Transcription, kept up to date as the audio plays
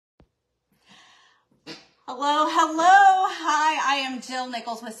Hello, hello. Hi, I am Jill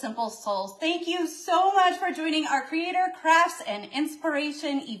Nichols with Simple Souls. Thank you so much for joining our Creator Crafts and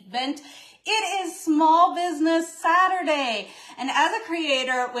Inspiration event. It is Small Business Saturday. And as a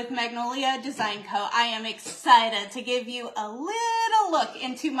creator with Magnolia Design Co., I am excited to give you a little look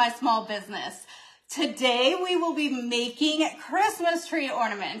into my small business. Today, we will be making Christmas tree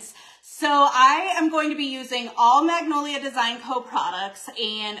ornaments. So I am going to be using all Magnolia Design Co. products,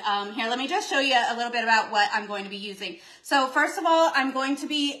 and here, let me just show you a little bit about what I'm going to be using. So first of all, I'm going to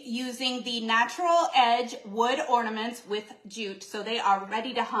be using the Natural Edge wood ornaments with jute, so they are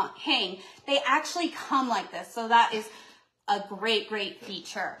ready to hang. They actually come like this, so that is a great, great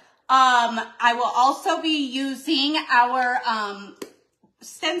feature. I will also be using our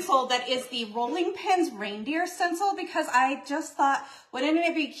stencil that is the Rolling Pins Reindeer stencil, because I just thought, wouldn't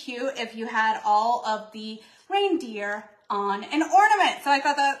it be cute if you had all of the reindeer on an ornament? So I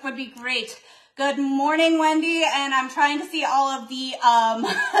thought that would be great. Good morning, Wendy, and I'm trying to see all of the,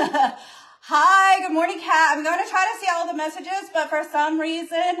 hi, good morning, Kat. I'm going to try to see all the messages, but for some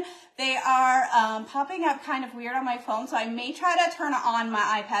reason, they are popping up kind of weird on my phone, so I may try to turn on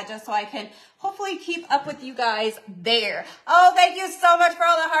my iPad just so I can hopefully keep up with you guys there. Oh, thank you so much for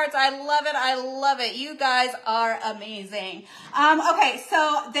all the hearts. I love it. I love it. You guys are amazing. Okay,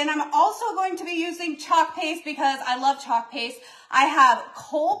 so then I'm also going to be using chalk paste because I love chalk paste. I have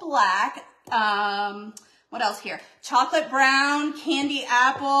coal black, what else here? Chocolate brown, candy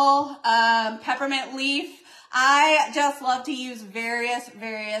apple, peppermint leaf. I just love to use various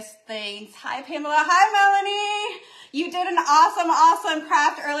things. Hi, Pamela. Hi, Melanie. You did an awesome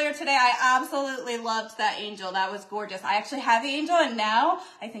craft earlier today. I absolutely loved that angel. That was gorgeous. I actually have the angel, and now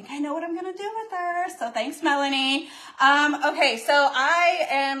I think I know what I'm going to do with her. So thanks, Melanie. Okay, so I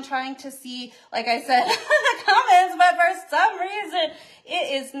am trying to see, like I said, the comments, but for some reason,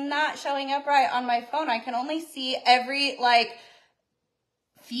 it is not showing up right on my phone. I can only see every,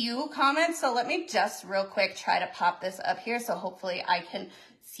 few comments. So let me just real quick try to pop this up here, so hopefully I can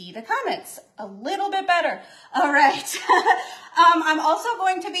see the comments a little bit better. All right. I'm also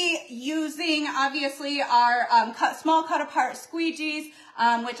going to be using, obviously, our small cut apart squeegees,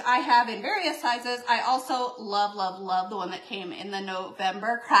 which I have in various sizes. I also love the one that came in the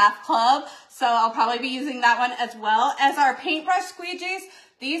November Craft Club. So I'll probably be using that one as well as our paintbrush squeegees.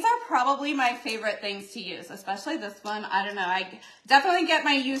 These are probably my favorite things to use, especially this one. I don't know, I definitely get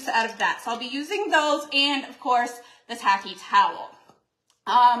my use out of that. So I'll be using those, and of course, the tacky towel.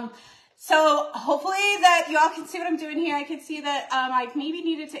 So hopefully that you all can see what I'm doing here. I can see that I maybe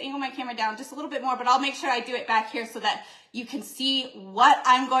needed to angle my camera down just a little bit more, but I'll make sure I do it back here so that you can see what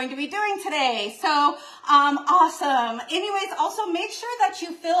I'm going to be doing today. So awesome. Anyways, also make sure that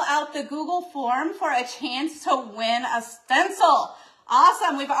you fill out the Google form for a chance to win a stencil.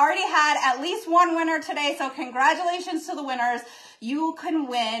 Awesome. We've already had at least one winner today, so congratulations to the winners. You can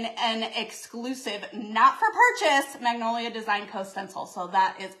win an exclusive, not for purchase, Magnolia Design Co. stencil. So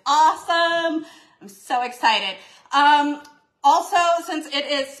that is awesome. I'm so excited. Also, since it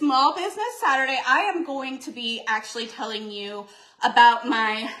is Small Business Saturday, I am going to be actually telling you about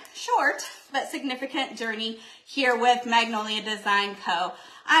my short but significant journey here with Magnolia Design Co.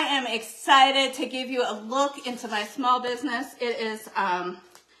 I am excited to give you a look into my small business. It is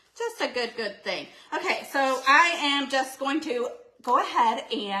just a good thing. Okay, so I am just going to go ahead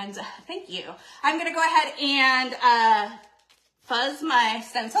and, thank you. I'm going to go ahead and fuzz my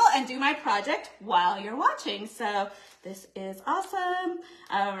stencil and do my project while you're watching. So this is awesome.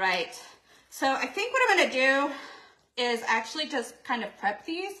 All right. So I think what I'm going to do is actually just kind of prep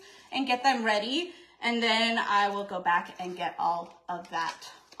these and get them ready. And then I will go back and get all of that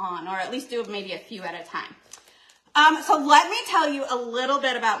on, or at least do maybe a few at a time. So let me tell you a little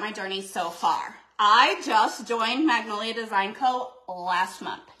bit about my journey so far. I just joined Magnolia Design Co. last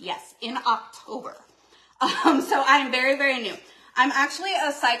month. Yes, in October. So I'm very new. I'm actually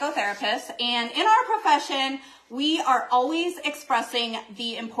a psychotherapist, and in our profession, we are always expressing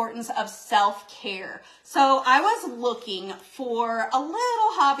the importance of self-care. So I was looking for a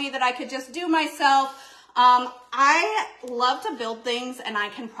little hobby that I could just do myself. I love to build things and I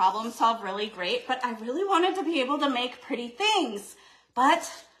can problem solve really great, but I really wanted to be able to make pretty things, but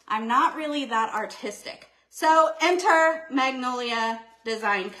I'm not really that artistic. So enter Magnolia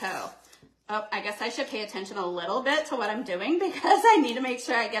Design Co. Oh, I guess I should pay attention a little bit to what I'm doing because I need to make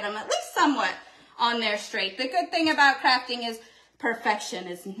sure I get them at least somewhat on there straight. The good thing about crafting is perfection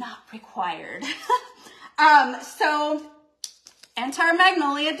is not required. So enter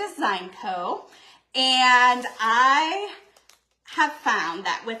Magnolia Design Co. And I have found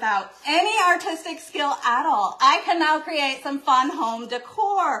that without any artistic skill at all, I can now create some fun home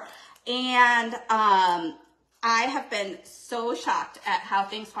decor. And I have been so shocked at how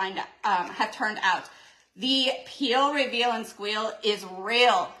things have turned out. The peel, reveal, and squeal is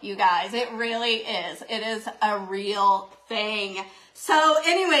real, you guys. It really is. It is a real thing. So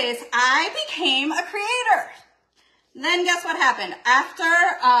anyways, I became a creator. Then guess what happened? After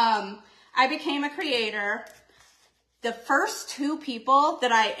I became a creator, the first 2 people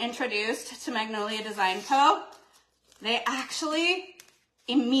that I introduced to Magnolia Design Co., they actually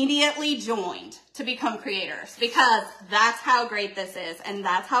immediately joined to become creators, because that's how great this is and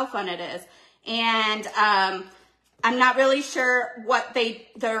that's how fun it is. And I'm not really sure what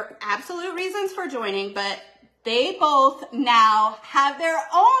their absolute reasons for joining, but they both now have their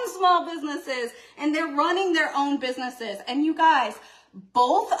own small businesses and they're running their own businesses. And you guys,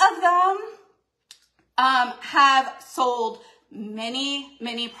 both of them have sold many,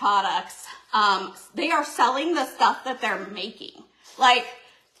 many products. They are selling the stuff that they're making. Like,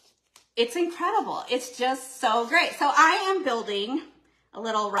 it's incredible. It's just so great. So I am building a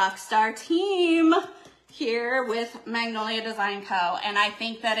little rock star team here with Magnolia Design Co. And I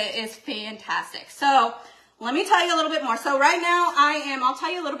think that it is fantastic. So let me tell you a little bit more. So right now I'll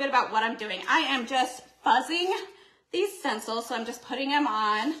tell you a little bit about what I'm doing. I am just fuzzing these stencils. So I'm just putting them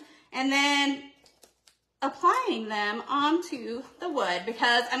on and then applying them onto the wood,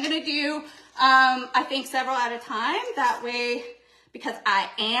 because I'm going to do, I think, several at a time. That way, because I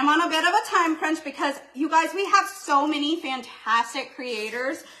am on a bit of a time crunch, because you guys, we have so many fantastic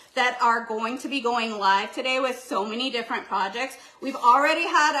creators that are going to be going live today with so many different projects. We've already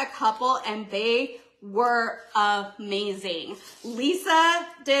had a couple and they were amazing. Lisa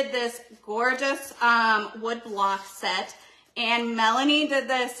did this gorgeous wood block set, and Melanie did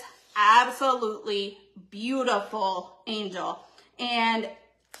this absolutely beautiful angel. And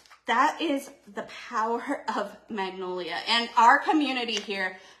that is the power of Magnolia. And our community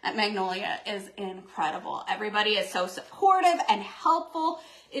here at Magnolia is incredible. Everybody is so supportive and helpful.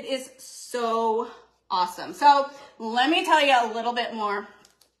 It is so awesome. So let me tell you a little bit more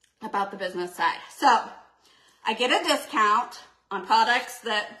about the business side. So I get a discount on products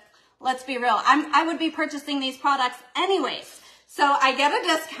that, let's be real, I would be purchasing these products anyways. So I get a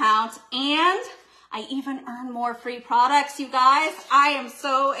discount and I even earn more free products, you guys. I am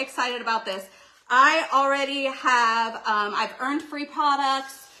so excited about this. I already have, I've earned free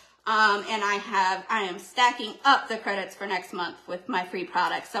products, and I am stacking up the credits for next month with my free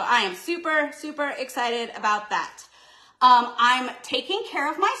products. So I am super, super excited about that. I'm taking care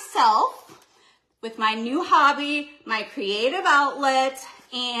of myself with my new hobby, my creative outlet,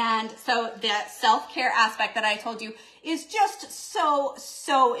 and so that self-care aspect that I told you is just so,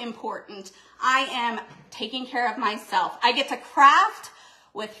 so important. I am taking care of myself. I get to craft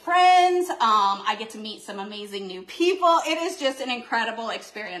with friends. I get to meet some amazing new people. It is just an incredible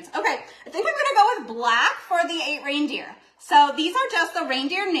experience. Okay, I think I'm gonna go with black for the 8 reindeer. So these are just the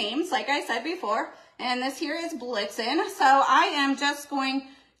reindeer names, like I said before, and this here is Blitzen. So I am just going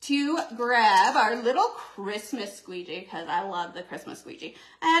to grab our little Christmas squeegee, because I love the Christmas squeegee.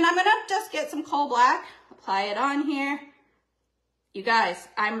 And I'm gonna just get some coal black, apply it on here. You guys,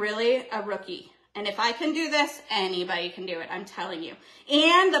 I'm really a rookie. And if I can do this, anybody can do it, I'm telling you.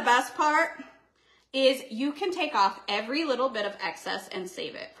 And the best part is you can take off every little bit of excess and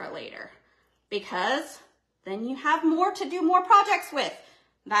save it for later, because then you have more to do more projects with.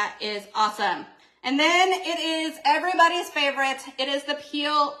 That is awesome. And then it is everybody's favorite. It is the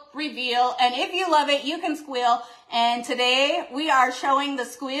peel reveal. And if you love it, you can squeal. And today we are showing the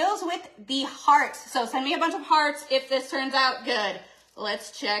squeals with the hearts. So send me a bunch of hearts if this turns out good.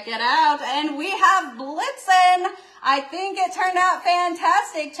 Let's check it out. And we have Blitzen. I think it turned out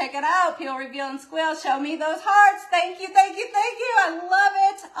fantastic. Check it out. Peel, reveal, and squeal. Show me those hearts. Thank you, thank you, thank you. I love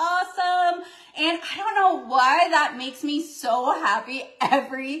it. Awesome. And I don't know why that makes me so happy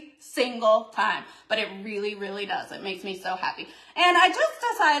every single time, but it really, really does. It makes me so happy. And I just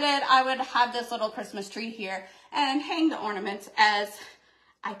decided I would have this little Christmas tree here and hang the ornaments as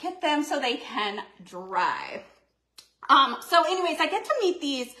I get them so they can dry. So anyways, I get to meet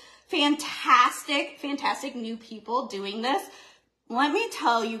these fantastic, fantastic new people doing this. Let me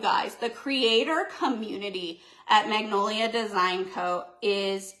tell you guys, the creator community at Magnolia Design Co.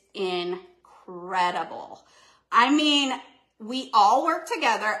 is incredible. I mean, we all work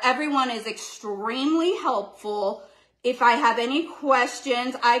together. Everyone is extremely helpful. If I have any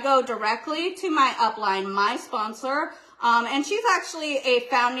questions, I go directly to my upline, my sponsor, and she's actually a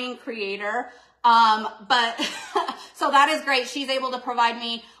founding creator But so that is great. She's able to provide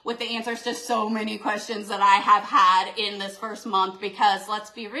me with the answers to so many questions that I have had in this first month, because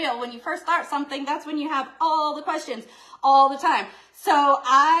let's be real, when you first start something, that's when you have all the questions all the time. So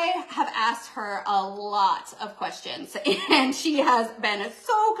I have asked her a lot of questions, and she has been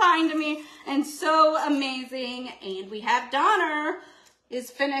so kind to me and so amazing. And we have Donner is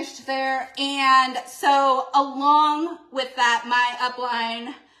finished there. And so along with that, my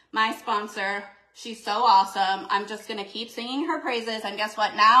upline, my sponsor, she's so awesome. I'm just going to keep singing her praises. And guess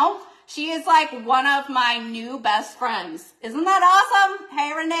what? Now she is like one of my new best friends. Isn't that awesome?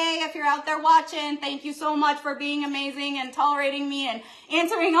 Hey, Renee, if you're out there watching, thank you so much for being amazing and tolerating me and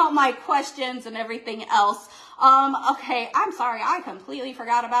answering all my questions and everything else. Okay, I'm sorry. I completely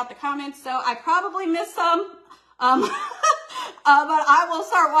forgot about the comments, so I probably missed some. But I will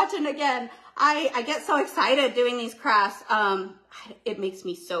start watching again. I get so excited doing these crafts. It makes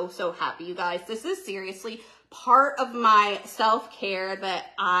me so happy, you guys. This is seriously part of my self-care that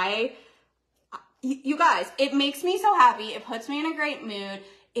you guys, it makes me so happy. It puts me in a great mood.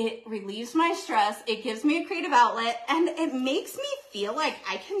 It relieves my stress. It gives me a creative outlet, and it makes me feel like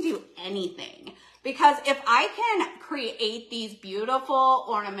I can do anything. Because if I can create these beautiful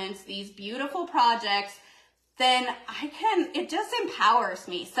ornaments, these beautiful projects, then it just empowers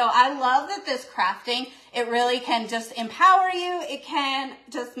me. So I love that this crafting, it really can just empower you. It can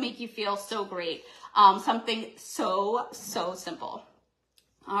just make you feel so great. Something so simple.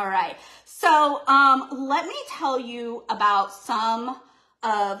 All right. So, let me tell you about some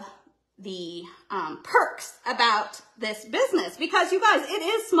of the perks about this business, because you guys, it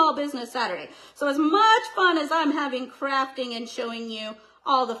is Small Business Saturday. So as much fun as I'm having crafting and showing you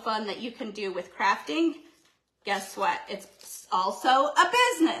all the fun that you can do with crafting, guess what? It's also a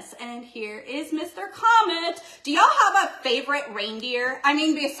business. And here is Mr. Comet. Do y'all have a favorite reindeer? I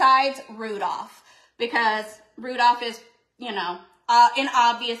mean, besides Rudolph, because Rudolph is, you know, an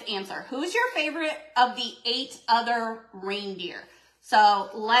obvious answer. Who's your favorite of the 8 other reindeer? So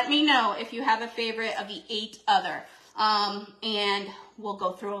let me know if you have a favorite of the 8 other. And we'll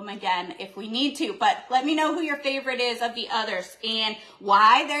go through them again if we need to, but let me know who your favorite is of the others and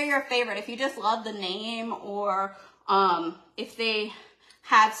why they're your favorite. If you just love the name, or if they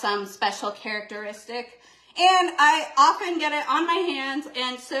have some special characteristic. And I often get it on my hands,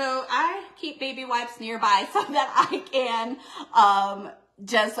 and so I keep baby wipes nearby so that I can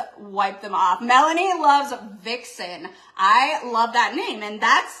just wipe them off. Melanie loves Vixen. I love that name, and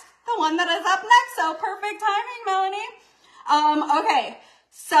that's the one that is up next, so perfect timing, Melanie. Okay,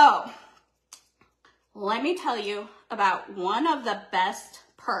 so let me tell you about one of the best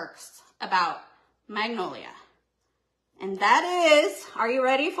perks about Magnolia. And that is, are you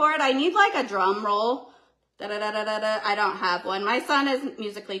ready for it? I need like a drum roll. Da-da-da-da-da-da. I don't have one. My son is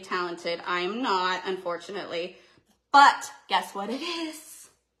musically talented. I'm not, unfortunately. But guess what it is?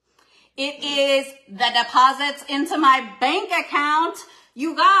 It is the deposits into my bank account.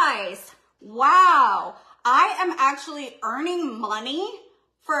 You guys, wow. I am actually earning money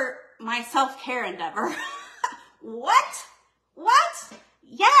for my self-care endeavor. What?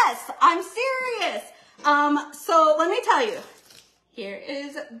 Yes, I'm serious. So let me tell you, here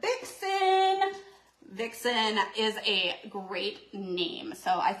is Vixen. Vixen is a great name.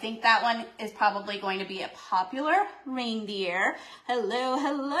 So I think that one is probably going to be a popular reindeer.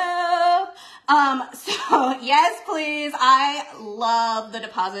 Hello. So yes, please. I love the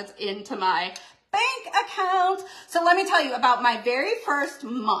deposits into my bank account. So let me tell you about my very first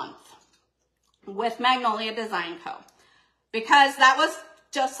month with Magnolia Design Co. Because that was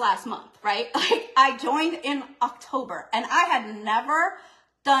just last month, right? Like, I joined in October, and I had never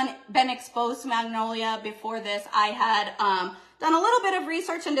been exposed to Magnolia before this. I had done a little bit of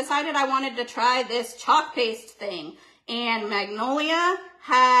research and decided I wanted to try this chalk paste thing. And Magnolia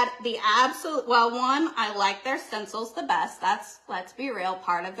had the absolute, well, one, I like their stencils the best. That's, let's be real,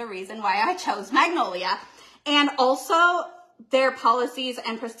 part of the reason why I chose Magnolia. And also their policies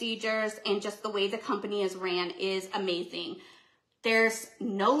and procedures and just the way the company is ran is amazing. There's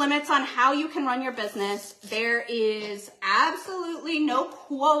no limits on how you can run your business. There is absolutely no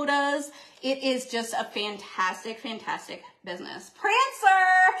quotas. It is just a fantastic business.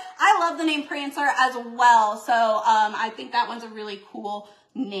 Prancer! I love the name Prancer as well. So I think that one's a really cool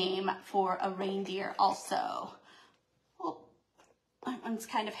name for a reindeer also. Well, that one's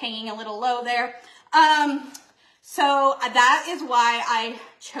kind of hanging a little low there. So that is why I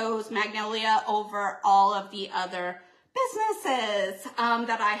chose Magnolia over all of the other businesses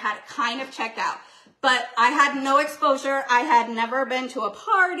that I had kind of checked out. But I had no exposure. I had never been to a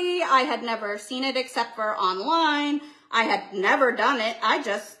party. I had never seen it except for online. I had never done it. I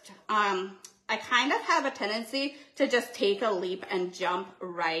I kind of have a tendency to just take a leap and jump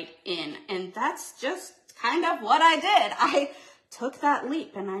right in. And that's just kind of what I did. I took that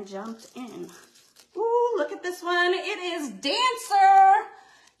leap and I jumped in. Ooh, look at this one. It is Dancer.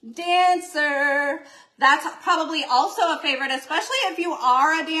 Dancer. That's probably also a favorite, especially if you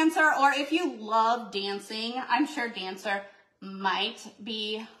are a dancer or if you love dancing. I'm sure Dancer might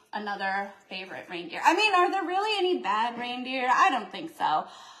be another favorite reindeer. I mean, are there really any bad reindeer? I don't think so.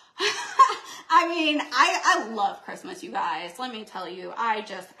 I mean, I love Christmas, you guys. Let me tell you, I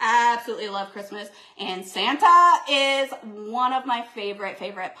just absolutely love Christmas. And Santa is one of my favorite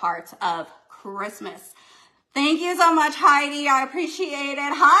parts of Christmas. Thank you so much, Heidi. I appreciate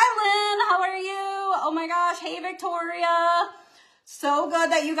it. Hi, Lynn. How are you? Oh my gosh. Hey, Victoria. So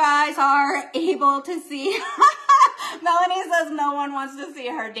good that you guys are able to see. Melanie says no one wants to see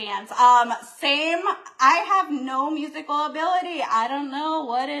her dance. Same. I have no musical ability. I don't know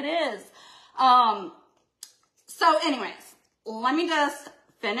what it is. So anyways, let me just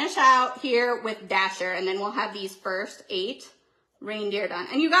finish out here with Dasher, and then we'll have these first 8 reindeer done.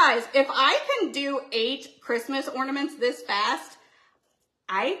 And you guys, if I can do 8 Christmas ornaments this fast,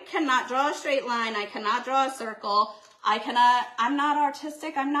 I cannot draw a straight line. I cannot draw a circle. I'm not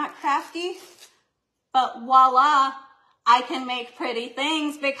artistic. I'm not crafty. But voila, I can make pretty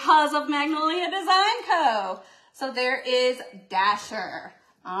things because of Magnolia Design Co. So there is Dasher.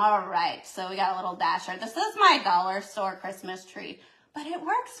 All right, so we got a little Dasher. This is my dollar store Christmas tree, but it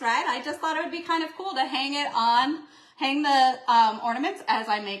works, right? I just thought it would be kind of cool to hang the ornaments as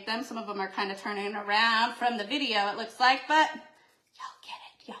I make them. Some of them are kind of turning around from the video, it looks like, but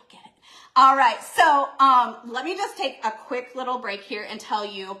y'all get it. All right, so let me just take a quick little break here and tell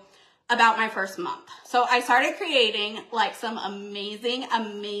you about my first month. So I started creating like some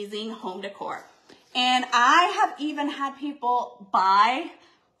amazing home decor. And I have even had people buy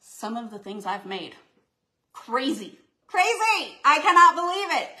some of the things I've made. Crazy. I cannot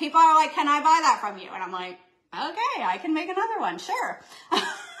believe it. People are like, can I buy that from you? And I'm like, okay, I can make another one, sure.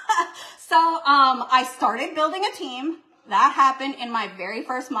 So I started building a team. That happened in my very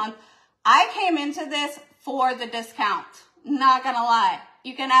first month. I came into this for the discount. Not gonna lie.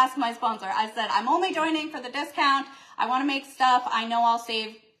 You can ask my sponsor. I said, I'm only joining for the discount. I want to make stuff. I know I'll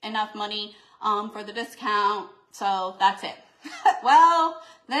save enough money for the discount. So that's it. Well,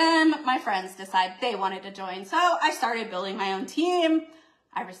 then my friends decided they wanted to join. So I started building my own team.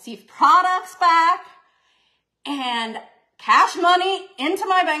 I received products back and cash money into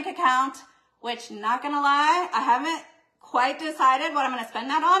my bank account, which, not gonna lie, I haven't quite decided what I'm gonna spend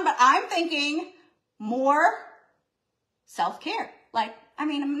that on, but I'm thinking more self-care. Like, I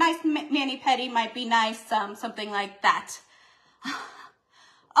mean, a nice mani-pedi might be nice, something like that.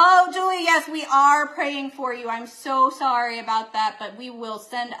 Oh, Julie, yes, we are praying for you. I'm so sorry about that, but we will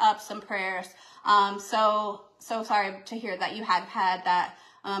send up some prayers. So sorry to hear that you had that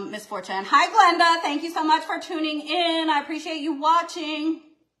misfortune. Hi, Glenda. Thank you so much for tuning in. I appreciate you watching.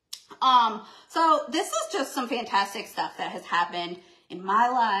 So this is just some fantastic stuff that has happened in my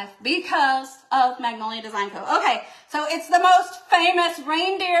life because of Magnolia Design Co. Okay, so it's the most famous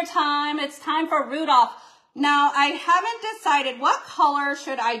reindeer time. It's time for Rudolph. Now, I haven't decided what color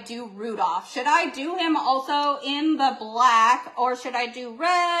should I do Rudolph. Should I do him also in the black, or should I do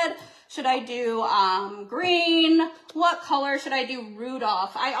red? Should I do green? What color should I do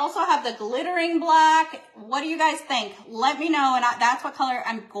Rudolph? I also have the glittering black. What do you guys think? Let me know, and that's what color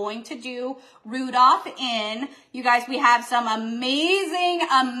I'm going to do Rudolph in. You guys, we have some amazing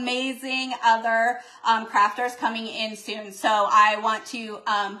other crafters coming in soon. So I want to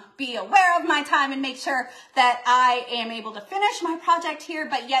be aware of my time and make sure that I am able to finish my project here,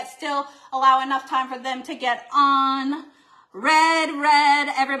 but yet still allow enough time for them to get on. Red,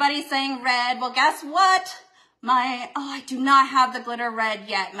 everybody's saying red. Well, guess what? I do not have the glitter red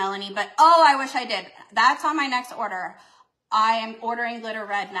yet, Melanie, but I wish I did. That's on my next order. I am ordering glitter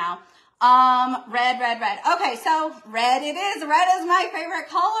red now. Red. Okay, so red it is. Red is my favorite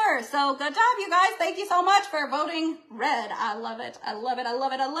color. So good job, you guys. Thank you so much for voting red. I love it.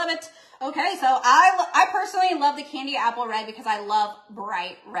 Okay, so I personally love the candy apple red because I love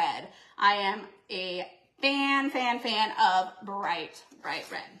bright red. I am a fan of bright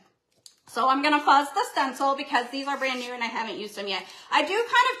red. So I'm going to fuzz the stencil because these are brand new and I haven't used them yet. I do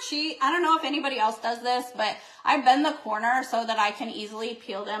kind of cheat. I don't know if anybody else does this, but I bend the corner so that I can easily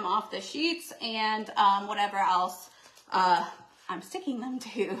peel them off the sheets and whatever else I'm sticking them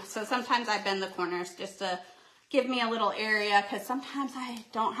to. So sometimes I bend the corners just to give me a little area because sometimes I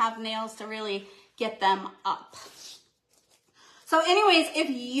don't have nails to really get them up. So anyways, if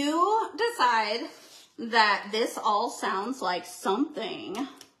you decide that this all sounds like something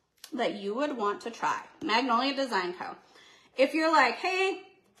that you would want to try. Magnolia Design Co. If you're like, hey,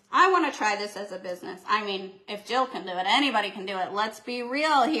 I want to try this as a business. I mean, if Jill can do it, anybody can do it. Let's be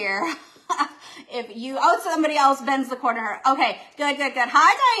real here. If you, oh, somebody else bends the corner. Okay, good.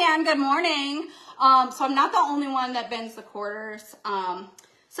 Hi, Diane. Good morning. So I'm not the only one that bends the quarters.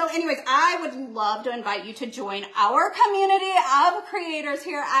 So anyways, I would love to invite you to join our community of creators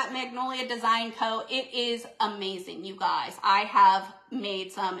here at Magnolia Design Co. It is amazing, you guys. I have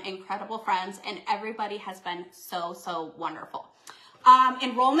made some incredible friends and everybody has been so wonderful.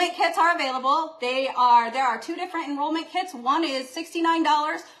 Enrollment kits are available. There are two different enrollment kits. One is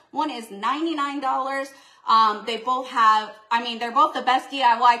 $69. One is $99. They both have, I mean, they're both the best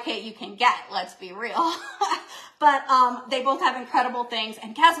DIY kit you can get. Let's be real. But, they both have incredible things.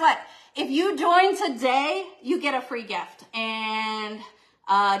 And guess what? If you join today, you get a free gift. And,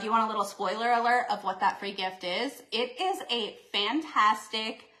 do you want a little spoiler alert of what that free gift is? It is a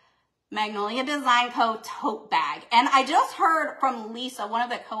fantastic Magnolia Design Co. tote bag. And I just heard from Lisa, one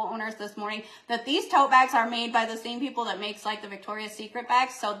of the co-owners this morning, that these tote bags are made by the same people that makes like the Victoria's Secret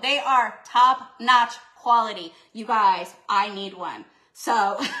bags. So they are top-notch quality. You guys, I need one.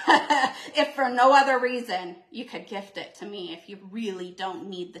 So if for no other reason, you could gift it to me if you really don't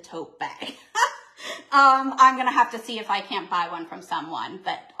need the tote bag. I'm going to have to see if I can't buy one from someone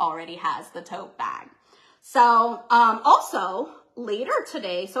that already has the tote bag. So also, later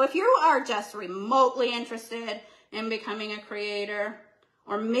today, so if you are just remotely interested in becoming a creator,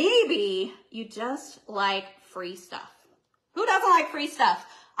 or maybe you just like free stuff. Who doesn't like free stuff?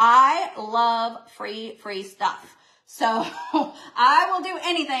 I love free stuff. So I will do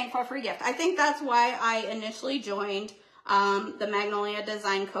anything for a free gift. I think that's why I initially joined the Magnolia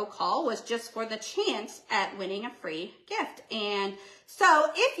Design Co. call, was just for the chance at winning a free gift. And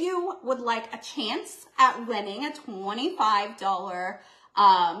so if you would like a chance at winning a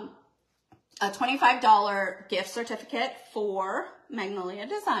 $25 gift certificate for Magnolia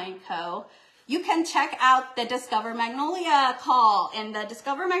Design Co., you can check out the Discover Magnolia call. And the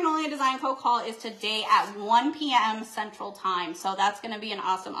Discover Magnolia Design Co. call is today at 1 p.m. Central Time. So that's going to be an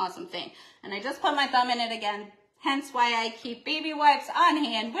awesome thing. And I just put my thumb in it again. Hence why I keep baby wipes on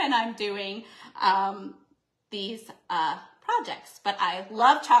hand when I'm doing these projects. But I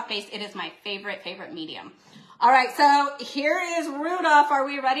love chalk paste. It is my favorite medium. All right, so here is Rudolph. Are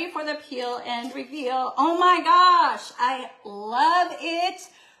we ready for the peel and reveal? Oh my gosh, I love it.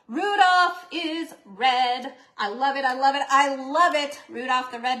 Rudolph is red. I love it.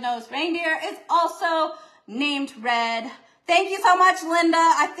 Rudolph the red-nosed reindeer is also named red. Thank you so much, Linda.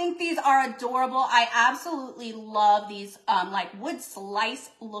 I think these are adorable. I absolutely love these like wood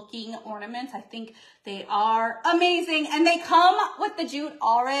slice looking ornaments. I think they are amazing. And they come with the jute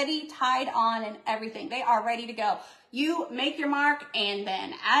already tied on and everything. They are ready to go. You make your mark and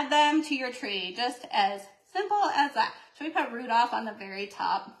then add them to your tree. Just as simple as that. Should we put Rudolph on the very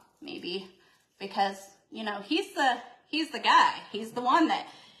top? Maybe. Because, you know, he's the guy. He's the one that,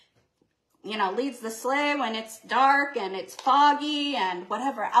 you know, leads the sleigh when it's dark and it's foggy and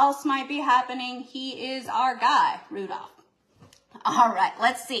whatever else might be happening. He is our guy, Rudolph. All right,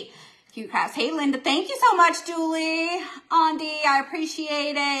 let's see. Cute crafts. Hey, Linda, thank you so much, Julie. Andy, I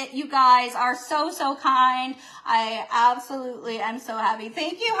appreciate it. You guys are so kind. I absolutely am so happy.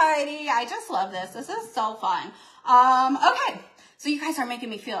 Thank you, Heidi. I just love this. This is so fun. Okay, so you guys are making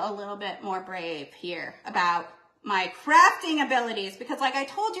me feel a little bit more brave here about my crafting abilities, because like I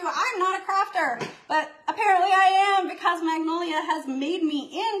told you, I'm not a crafter, but apparently I am, because Magnolia has made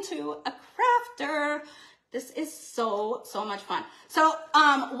me into a crafter. This is so much fun. So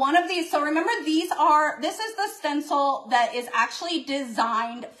one of these, so remember this is the stencil that is actually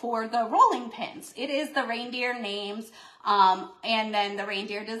designed for the rolling pins. It is the reindeer names and then the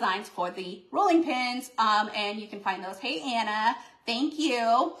reindeer designs for the rolling pins, and you can find those. Hey Anna, thank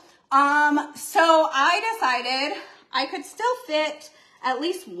you. So I decided I could still fit at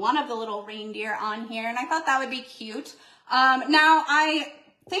least one of the little reindeer on here, and I thought that would be cute. Now I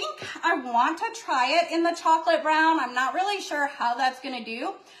think I want to try it in the chocolate brown. I'm not really sure how that's going to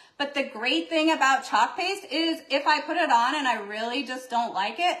do, but the great thing about chalk paste is if I put it on and I really just don't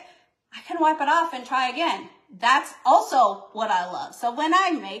like it, I can wipe it off and try again. That's also what I love. So when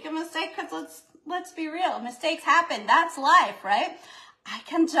I make a mistake, because let's be real, mistakes happen. That's life, right? I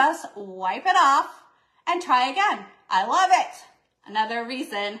can just wipe it off and try again. I love it. Another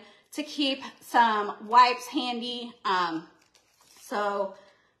reason to keep some wipes handy. So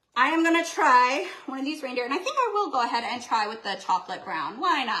I am going to try one of these reindeer, and I think I will go ahead and try with the chocolate brown.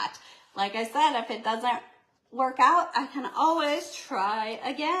 Why not? Like I said, if it doesn't work out, I can always try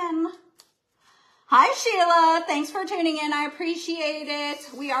again. Hi, Sheila. Thanks for tuning in. I appreciate it.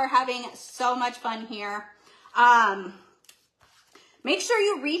 We are having so much fun here. Make sure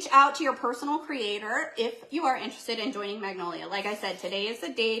you reach out to your personal creator if you are interested in joining Magnolia. Like I said, today is the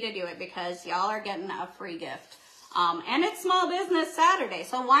day to do it because y'all are getting a free gift. And it's Small Business Saturday,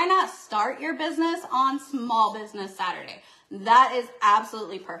 so why not start your business on Small Business Saturday? That is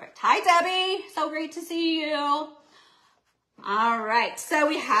absolutely perfect. Hi, Debbie. So great to see you. All right, so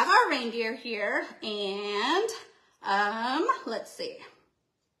we have our reindeer here, and let's see.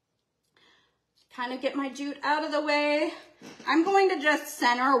 Kind of get my jute out of the way. I'm going to just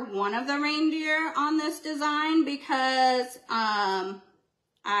center one of the reindeer on this design because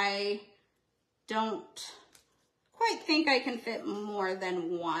I don't quite think I can fit more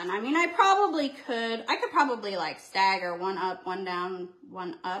than one. I mean, I could probably like stagger one up, one down,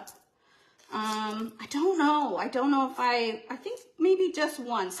 one up. I don't know if I think maybe just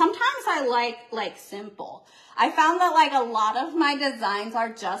one. Sometimes I like simple. I found that like a lot of my designs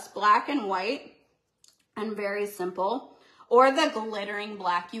are just black and white and very simple. Or the glittering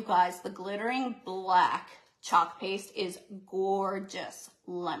black, you guys, the glittering black chalk paste is gorgeous.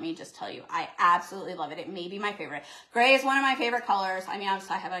 Let me just tell you, I absolutely love it. It may be my favorite. Gray is one of my favorite colors. I mean,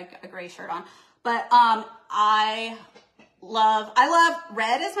 obviously I have a gray shirt on, but I love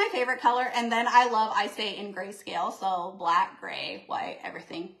red is my favorite color, and then I stay in grayscale, so black, gray, white,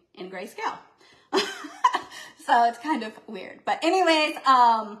 everything in grayscale. So it's kind of weird, but anyways,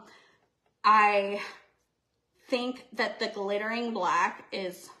 I think that the glittering black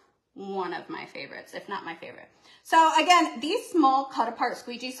is one of my favorites, if not my favorite. So again, these small cut apart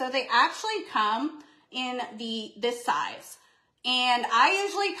squeegees, so they actually come in this size, and I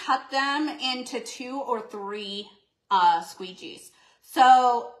usually cut them into 2 or 3 squeegees.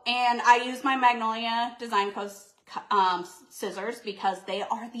 So, and I use my Magnolia Design Co. Scissors because they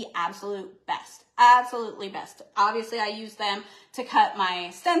are the absolute best. Absolutely best. Obviously, I use them to cut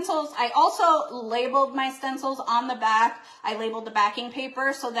my stencils. I also labeled my stencils on the back. I labeled the backing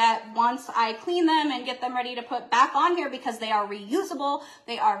paper so that once I clean them and get them ready to put back on here, because they are reusable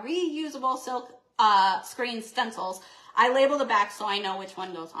silk screen stencils, I label the back so I know which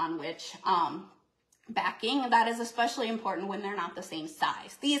one goes on which backing. That is especially important when they're not the same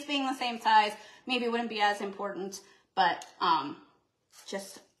size. These being the same size maybe wouldn't be as important, but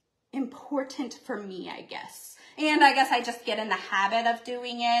just important for me, I guess. And I guess I just get in the habit of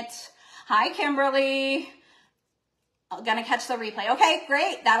doing it. Hi, Kimberly. I'm gonna catch the replay. Okay,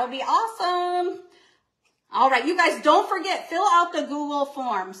 great. That'll be awesome. All right, you guys, don't forget, fill out the Google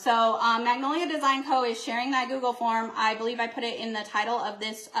form. So Magnolia Design Co. is sharing that Google form. I believe I put it in the title of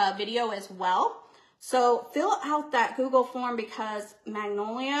this video as well. So fill out that Google form because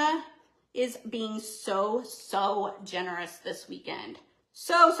Magnolia is being so generous this weekend.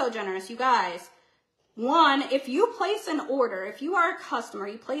 So generous, you guys. One, if you place an order, if you are a customer,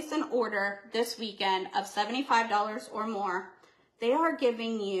 you place an order this weekend of $75 or more, they are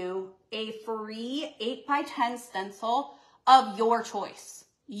giving you a free 8x10 stencil of your choice.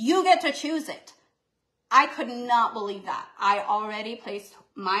 You get to choose it. I could not believe that. I already placed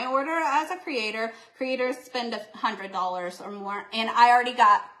my order as a creator. Creators spend $100 or more, and I already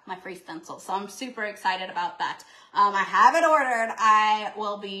got my free stencil. So I'm super excited about that. I have it ordered. I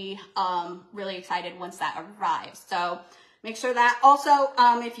will be really excited once that arrives. So make sure that also,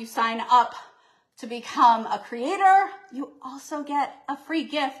 if you sign up to become a creator, you also get a free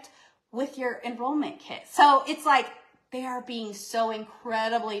gift with your enrollment kit. So it's like, they are being so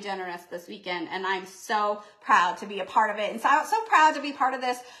incredibly generous this weekend, and I'm so proud to be a part of it. And so I'm so proud to be part of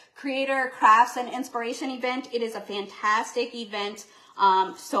this Creator Crafts and Inspiration event. It is a fantastic event.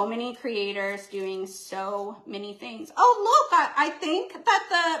 So many creators doing so many things. Oh, look, I think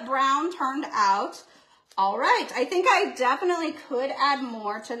that the brown turned out all right. I think I definitely could add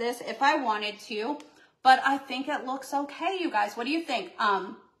more to this if I wanted to, but I think it looks okay, you guys. What do you think?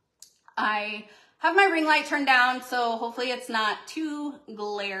 I have my ring light turned down, so hopefully it's not too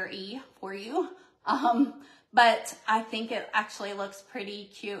glary for you. But I think it actually looks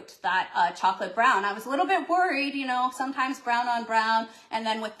pretty cute, that chocolate brown. I was a little bit worried, you know, sometimes brown on brown, and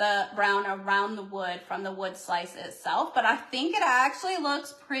then with the brown around the wood from the wood slice itself. But I think it actually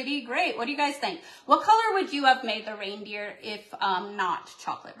looks pretty great. What do you guys think? What color would you have made the reindeer if not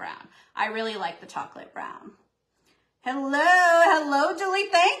chocolate brown? I really like the chocolate brown. Hello, Julie,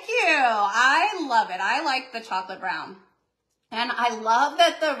 thank you. I love it. I like the chocolate brown. And I love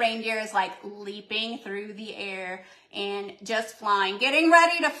that the reindeer is like leaping through the air and just flying, getting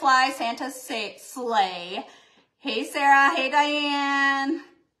ready to fly Santa's sleigh. Hey, Sarah. Hey, Diane.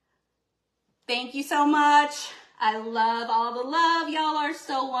 Thank you so much. I love all the love. Y'all are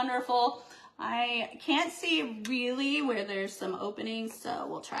so wonderful. I can't see really where there's some openings, so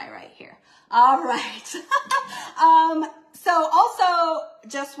we'll try right here. All right. So also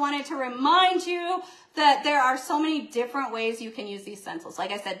just wanted to remind you that there are so many different ways you can use these stencils.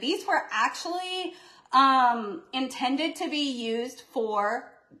 Like I said, these were actually intended to be used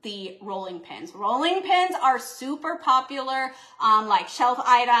for the rolling pins. Rolling pins are super popular, like shelf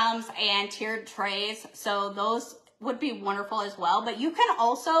items and tiered trays. So those would be wonderful as well. But you can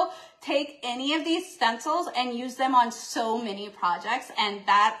also take any of these stencils and use them on so many projects. And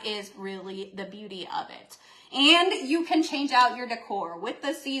that is really the beauty of it. And you can change out your decor with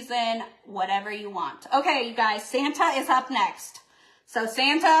the season, whatever you want. Okay, you guys, Santa is up next. So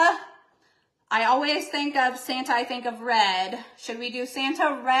Santa, I always think of Santa, I think of red. Should we do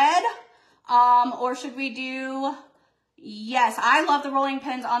Santa red? Or should we do, yes, I love the rolling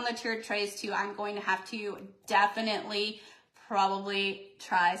pins on the tiered trays too. I'm going to have to definitely probably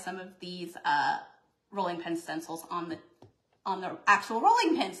try some of these rolling pin stencils on the actual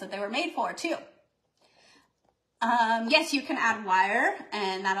rolling pins that they were made for too. Yes, you can add wire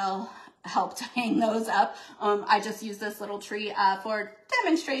and that'll help to hang those up. I just used this little tree for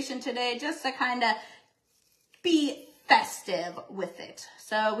demonstration today just to kind of be festive with it.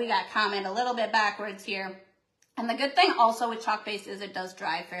 So we got comment a little bit backwards here. And the good thing also with chalk paste is it does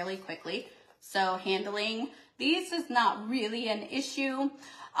dry fairly quickly. So handling these is not really an issue.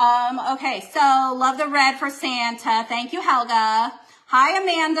 Okay, so love the red for Santa. Thank you, Helga. Hi,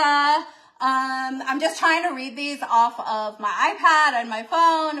 Amanda. I'm just trying to read these off of my iPad and my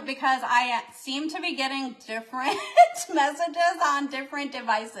phone because I seem to be getting different messages on different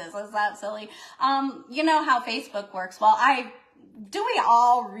devices. Is that silly? You know how Facebook works. Well, do we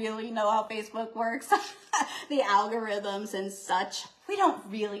all really know how Facebook works? The algorithms and such. We don't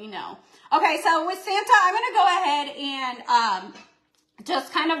really know. Okay, so with Santa, I'm going to go ahead and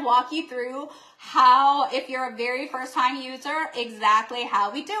just kind of walk you through how, if you're a very first time user, exactly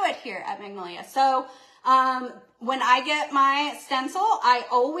how we do it here at Magnolia. So when I get my stencil, I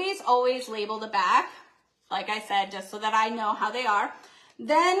always label the back, like I said, just so that I know how they are.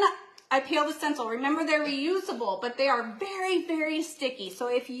 Then I peel the stencil. Remember, they're reusable, but they are very, very sticky. So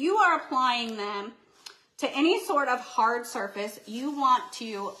if you are applying them to any sort of hard surface, you want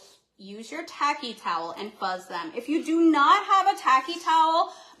to use your tacky towel and fuzz them. If you do not have a tacky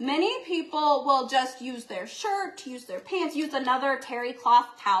towel, many people will just use their shirt, use their pants, use another terry cloth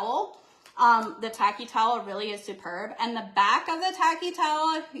towel. The tacky towel really is superb. And the back of the tacky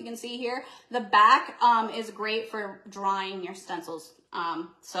towel, if you can see here, the back is great for drying your stencils.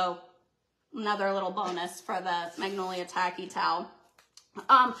 So another little bonus for the Magnolia tacky towel.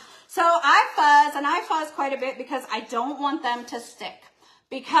 So I fuzz quite a bit because I don't want them to stick.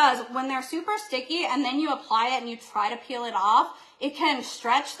 Because when they're super sticky and then you apply it and you try to peel it off, it can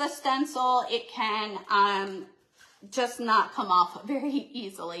stretch the stencil. It can just not come off very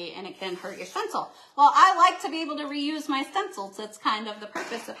easily and it can hurt your stencil. Well, I like to be able to reuse my stencils. It's kind of the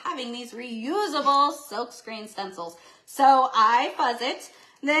purpose of having these reusable silkscreen stencils. So I fuzz it,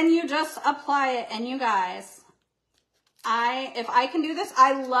 then you just apply it. And you guys, if I can do this,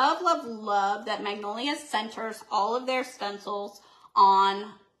 I love that Magnolia centers all of their stencils on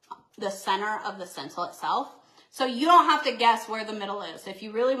the center of the stencil itself. So you don't have to guess where the middle is. If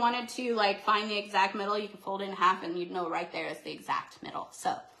you really wanted to like find the exact middle, you can fold it in half and you'd know right there is the exact middle.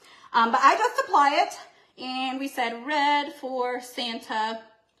 So, but I just apply it and we said red for Santa.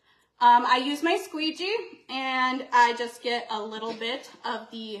 I use my squeegee and I just get a little bit of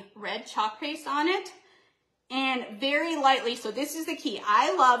the red chalk paste on it and very lightly. So this is the key.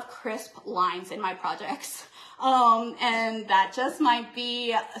 I love crisp lines in my projects. And that just might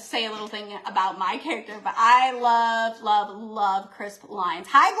be, say a little thing about my character, but I love crisp lines.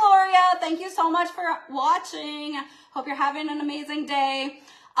 Hi, Gloria. Thank you so much for watching. Hope you're having an amazing day.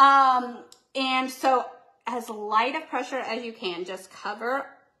 And so as light of pressure as you can, just cover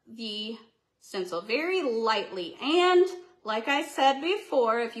the stencil very lightly. And like I said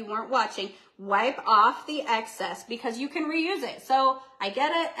before, if you weren't watching, wipe off the excess because you can reuse it. So I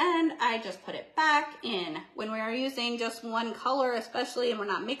get it and I just put it back in. When we are using just one color, especially, and we're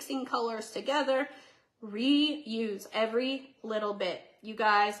not mixing colors together, reuse every little bit. You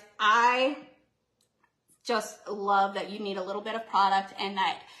guys, I just love that you need a little bit of product and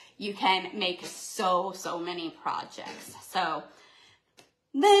that you can make so many projects. So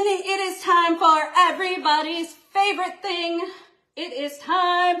then it is time for everybody's favorite thing. It is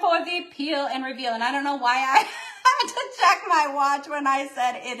time for the peel and reveal. And I don't know why I had to check my watch when I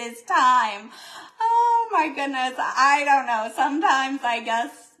said it is time. Oh my goodness. I don't know. Sometimes I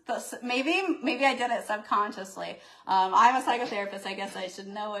guess maybe I did it subconsciously. I'm a psychotherapist. I guess I should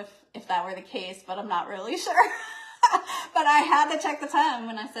know if if that were the case, but I'm not really sure. But I had to check the time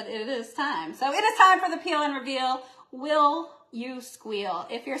when I said it is time. So it is time for the peel and reveal. Will you squeal?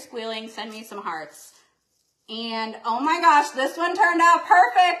 If you're squealing, send me some hearts. And oh my gosh, this one turned out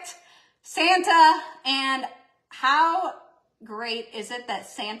perfect. Santa. And how great is it that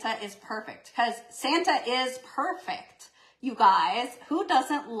Santa is perfect? Because Santa is perfect, you guys. Who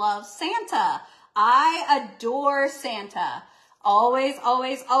doesn't love Santa? I adore Santa. Always,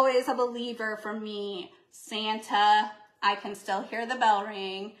 always, always a believer for me. Santa, I can still hear the bell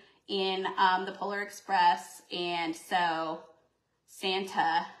ring in the Polar Express. And so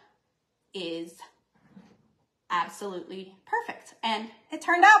Santa is absolutely perfect. And it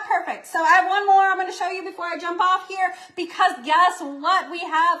turned out perfect. So I have one more I'm going to show you before I jump off here, because guess what? We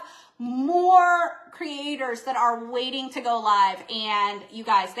have more creators that are waiting to go live, and you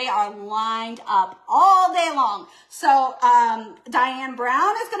guys, they are lined up all day long. So Diane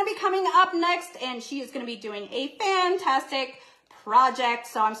Brown is going to be coming up next, and she is going to be doing a fantastic project.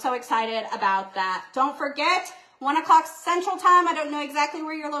 So I'm so excited about that. Don't forget, 1 o'clock Central Time. I don't know exactly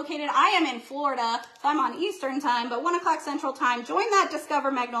where you're located. I am in Florida, so I'm on Eastern Time, but 1 o'clock Central Time. Join that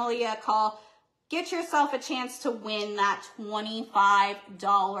Discover Magnolia call. Get yourself a chance to win that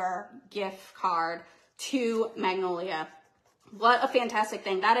 $25 gift card to Magnolia. What a fantastic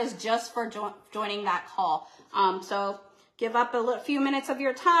thing. That is just for joining that call. So give up a few minutes of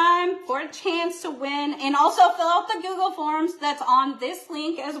your time for a chance to win. And also fill out the Google Forms that's on this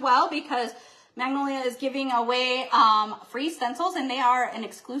link as well, because Magnolia is giving away free stencils, and they are an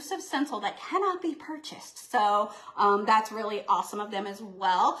exclusive stencil that cannot be purchased. So that's really awesome of them as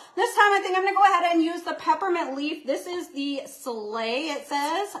well. This time I think I'm going to go ahead and use the peppermint leaf. This is the sleigh, it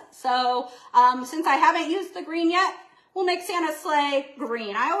says. So since I haven't used the green yet, we'll make Santa's sleigh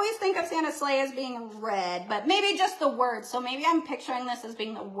green. I always think of Santa's sleigh as being red, but maybe just the words. So maybe I'm picturing this as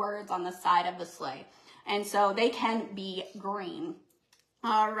being the words on the side of the sleigh. And so they can be green.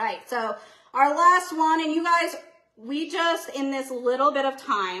 All right, so our last one, and you guys, we just, in this little bit of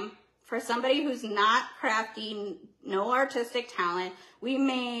time, for somebody who's not crafty, no artistic talent, we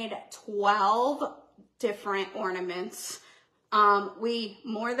made 12 different ornaments. We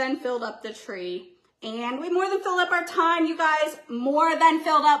more than filled up the tree, and we more than filled up our time, you guys, more than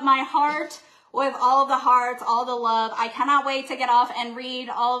filled up my heart with all of the hearts, all the love. I cannot wait to get off and read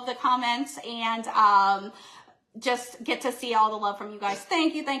all of the comments and just get to see all the love from you guys.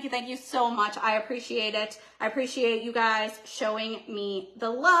 Thank you, thank you, thank you so much. I appreciate it. I appreciate you guys showing me the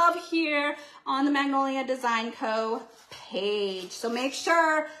love here on the Magnolia Design Co. page. So make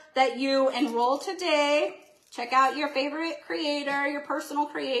sure that you enroll today. Check out your favorite creator, your personal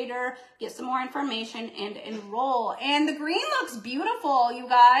creator, get some more information and enroll. And the green looks beautiful, you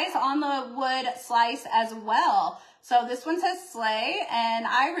guys, on the wood slice as well. So this one says sleigh, and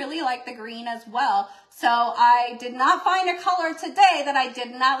I really like the green as well. So I did not find a color today that I did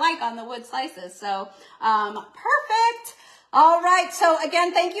not like on the wood slices. So perfect. All right. So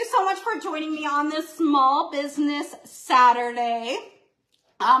again, thank you so much for joining me on this Small Business Saturday.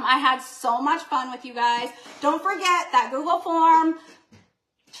 I had so much fun with you guys. Don't forget that Google form.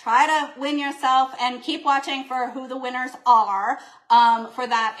 Try to win yourself, and keep watching for who the winners are for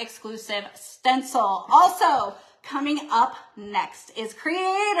that exclusive stencil. Also, coming up next is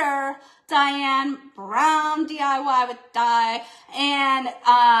creator Diane Brown, DIY with Di, and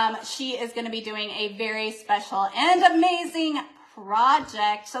she is going to be doing a very special and amazing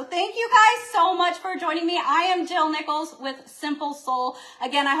project. So thank you guys so much for joining me. I am Jill Nichols with Simple Soul.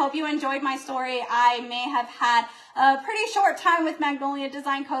 Again, I hope you enjoyed my story. I may have had a pretty short time with Magnolia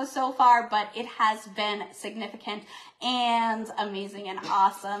Design Co. so far, but it has been significant and amazing and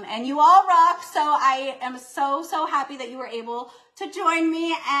awesome. And you all rock. So I am so, so happy that you were able to join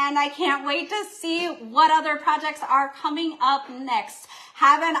me, and I can't wait to see what other projects are coming up next.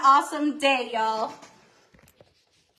 Have an awesome day, y'all.